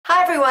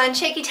Hi everyone,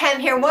 Cheeky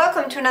Tam here and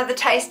welcome to another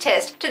taste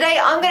test. Today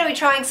I'm going to be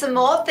trying some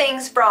more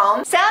things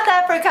from South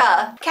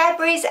Africa.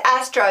 Cadbury's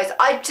Astros.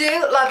 I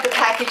do love the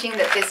packaging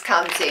that this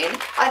comes in.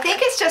 I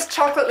think it's just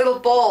chocolate little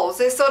balls.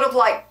 They're sort of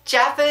like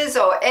Jaffas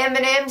or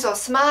M&Ms or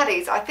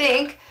Smarties, I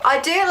think. I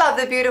do love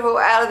the beautiful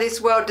out of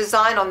this world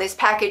design on this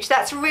package.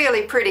 That's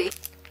really pretty.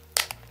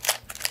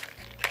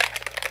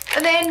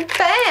 And then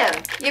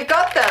bam, you've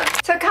got them.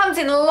 So it comes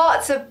in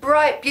lots of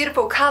bright,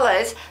 beautiful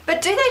colours,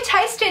 but do they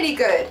taste any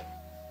good?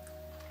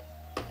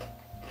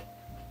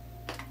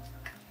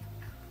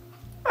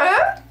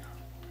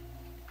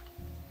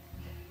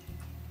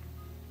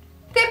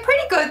 They're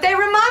pretty good. They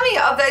remind me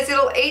of those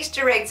little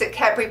Easter eggs that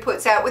Cadbury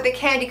puts out with the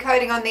candy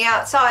coating on the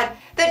outside.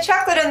 The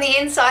chocolate on the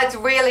inside's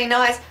really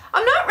nice.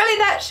 I'm not really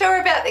that sure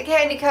about the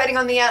candy coating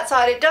on the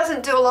outside. It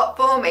doesn't do a lot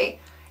for me.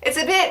 It's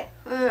a bit,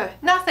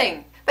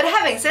 nothing. But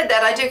having said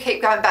that, I do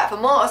keep going back for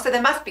more, so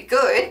they must be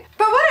good.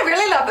 But what I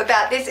really love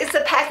about this is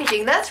the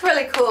packaging. That's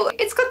really cool.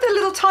 It's got the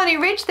little tiny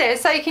ridge there,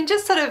 so you can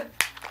just sort of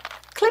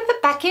clip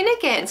it back in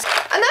again.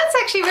 And that's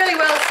actually really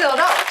well sealed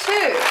up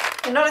too.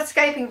 You're not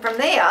escaping from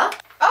there.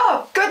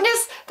 Oh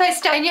goodness, they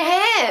stain your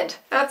hand.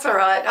 That's all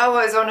right, I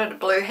always wanted a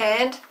blue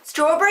hand.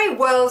 Strawberry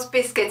Whirls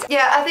biscuits.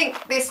 Yeah, I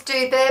think this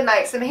dude there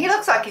makes them. He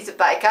looks like he's a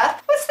baker.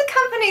 What's the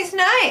company's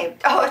name?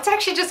 Oh, it's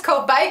actually just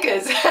called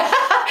Bakers.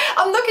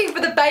 I'm looking for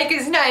the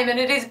baker's name and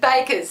it is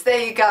Bakers. There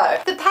you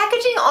go. The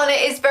packaging on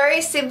it is very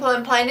simple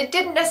and plain. It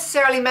didn't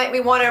necessarily make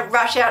me want to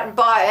rush out and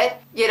buy it.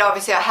 Yet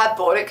obviously I have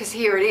bought it because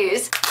here it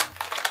is.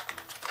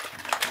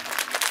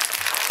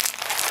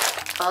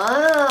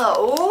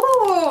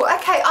 Oh,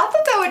 okay. I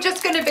thought they were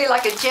just going to be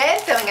like a jam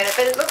filling in it,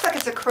 but it looks like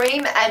it's a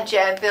cream and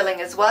jam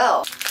filling as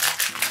well.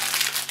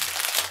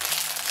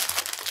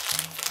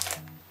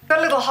 Got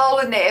a little hole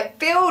in there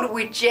filled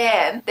with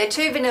jam. They're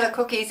 2 vanilla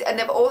cookies and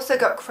they've also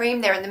got cream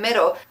there in the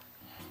middle.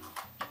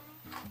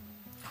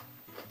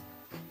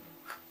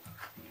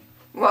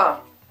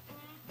 Wow.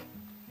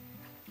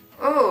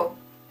 Ooh.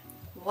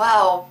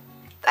 Wow.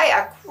 They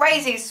are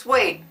crazy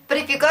sweet. But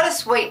if you've got a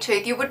sweet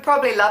tooth, you would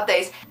probably love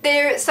these.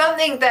 They're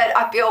something that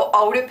I feel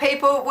older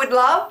people would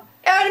love.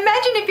 I would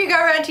imagine if you go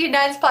around to your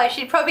nan's place,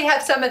 you'd probably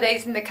have some of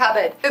these in the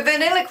cupboard. The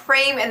vanilla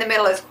cream in the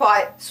middle is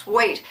quite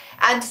sweet,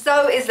 and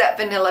so is that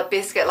vanilla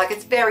biscuit. Like,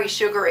 it's very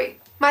sugary.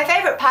 My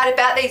favourite part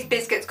about these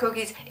biscuits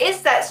cookies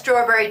is that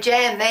strawberry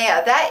jam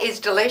there. That is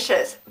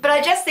delicious. But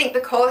I just think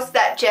because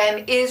that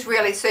jam is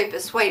really super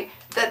sweet,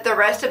 that the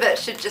rest of it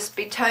should just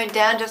be toned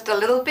down just a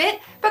little bit.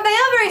 But they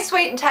are very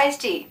sweet and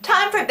tasty.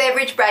 Time for a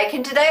beverage break,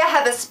 and today I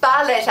have a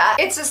Spar-letta.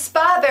 It's a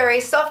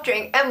Sparberry soft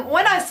drink, and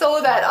when I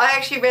saw that, I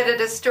actually read it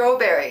as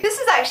strawberry. This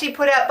is actually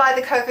put out by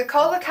the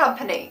Coca-Cola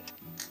company.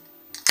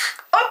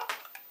 Oh!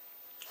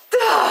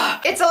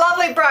 It's a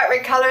lovely bright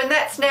red colour, and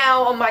that's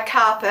now on my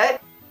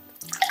carpet.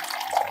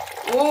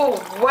 Oh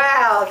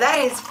wow, that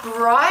is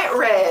bright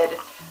red.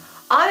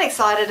 I'm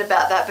excited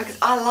about that because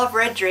I love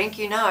red drink,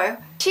 you know.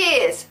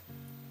 Cheers.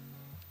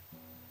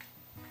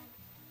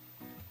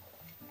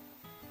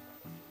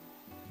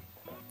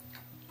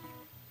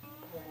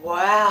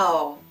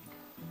 Wow.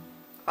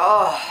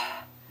 Oh,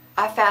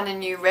 I found a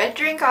new red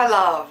drink I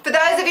love. For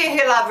those of you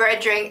who love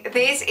red drink,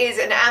 this is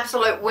an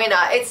absolute winner.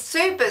 It's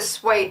super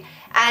sweet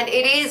and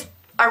it is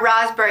a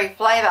raspberry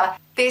flavour.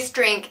 This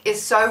drink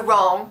is so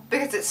wrong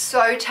because it's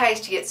so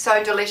tasty, it's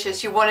so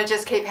delicious. You want to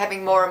just keep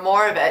having more and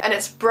more of it. And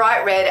it's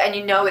bright red and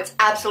you know it's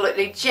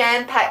absolutely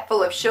jam-packed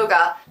full of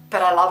sugar,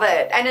 but I love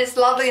it. And it's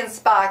lovely and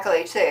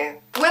sparkly too.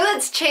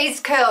 Willard's cheese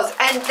curls,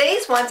 and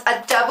these ones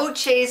are double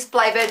cheese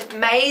flavoured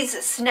maize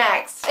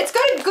snacks. It's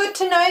got a good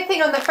to know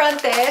thing on the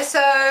front there,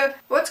 so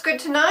what's good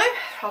to know?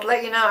 I'll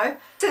let you know.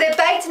 So they're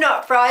baked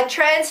not fried,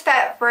 trans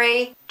fat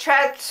free,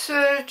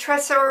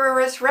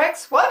 Trasaurus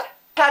rex, what?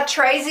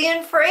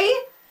 Tartrazine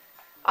free?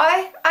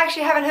 I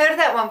actually haven't heard of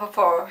that one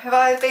before. Have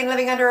I been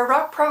living under a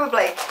rock?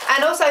 Probably.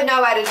 And also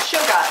no added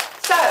sugar.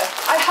 So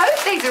I hope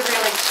these are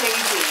really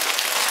cheesy.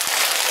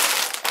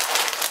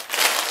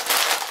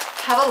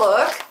 Have a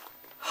look.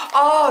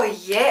 Oh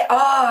yeah,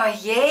 oh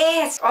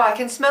yes. Oh, I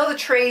can smell the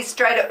trees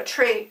straight up,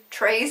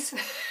 trees.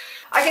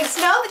 I can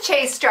smell the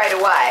cheese straight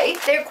away.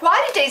 They're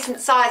quite a decent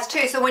size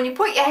too, so when you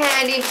put your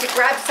hand in to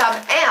grab some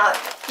out,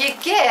 you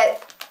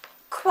get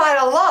quite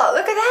a lot.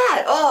 Look at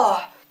that,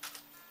 oh.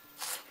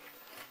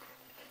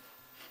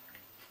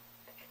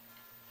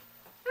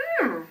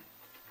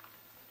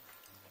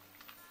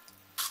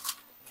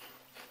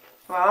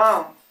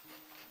 Wow.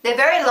 They're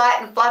very light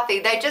and fluffy.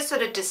 They just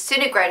sort of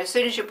disintegrate as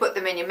soon as you put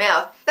them in your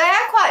mouth. They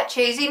are quite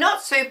cheesy,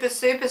 not super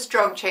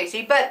strong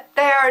cheesy, but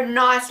they are a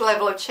nice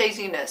level of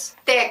cheesiness.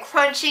 They're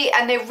crunchy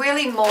and they're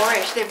really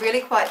moreish. They're really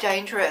quite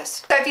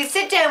dangerous. So if you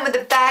sit down with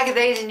a bag of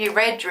these in your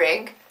red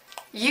drink,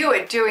 you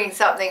are doing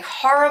something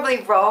horribly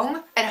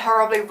wrong and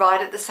horribly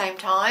right at the same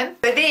time.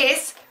 But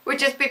this would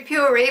just be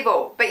pure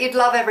evil, but you'd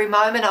love every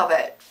moment of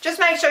it. Just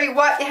make sure you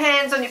wipe your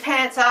hands on your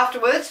pants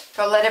afterwards.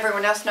 I'll let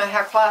everyone else know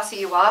how classy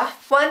you are.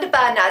 Wonder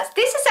Bar nuts.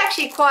 This is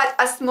actually quite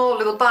a small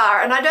little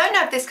bar, and I don't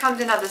know if this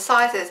comes in other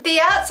sizes. The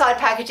outside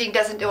packaging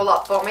doesn't do a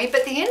lot for me,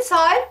 but the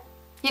inside,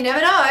 you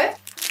never know.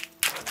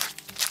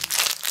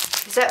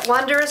 Is that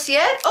wondrous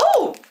yet?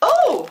 Oh,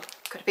 oh,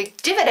 got a big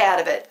divot out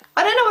of it.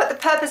 I don't know what the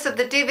purpose of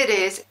the divot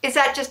is. Is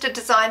that just a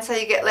design so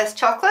you get less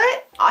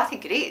chocolate? I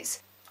think it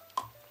is.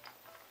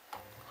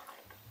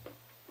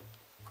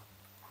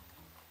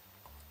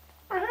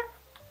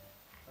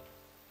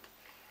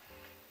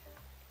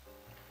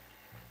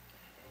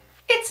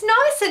 It's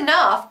nice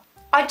enough.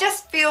 I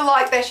just feel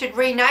like they should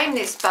rename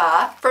this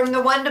bar from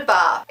the Wonder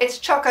Bar. It's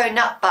Choco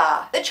Nut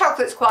Bar. The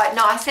chocolate's quite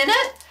nice in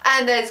it,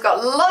 and there's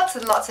got lots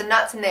and lots of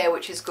nuts in there,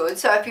 which is good.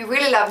 So if you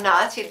really love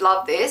nuts, you'd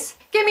love this.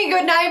 Give me a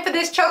good name for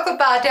this chocolate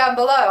bar down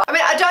below. I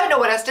mean, I don't know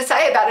what else to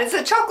say about it. It's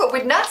a chocolate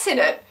with nuts in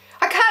it.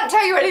 I can't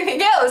tell you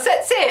anything else,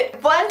 that's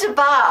it. Wonder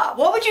Bar.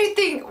 What would you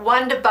think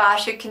Wonder Bar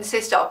should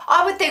consist of?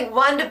 I would think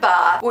Wonder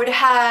Bar would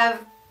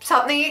have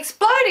something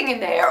exploding in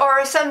there,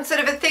 or some sort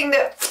of a thing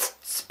that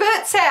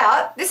spurts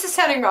out. This is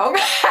sounding wrong.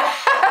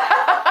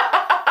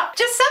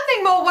 Just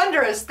something more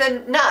wondrous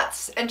than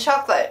nuts and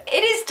chocolate.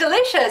 It is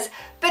delicious,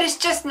 but it's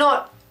just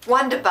not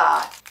Wonder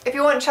Bar. If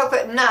you want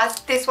chocolate and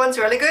nuts, this one's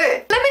really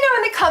good. Let me know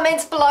in the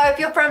comments below if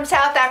you're from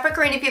South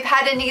Africa and if you've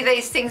had any of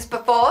these things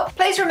before.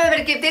 Please remember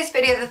to give this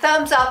video the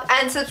thumbs up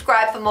and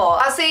subscribe for more.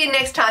 I'll see you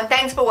next time.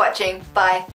 Thanks for watching. Bye.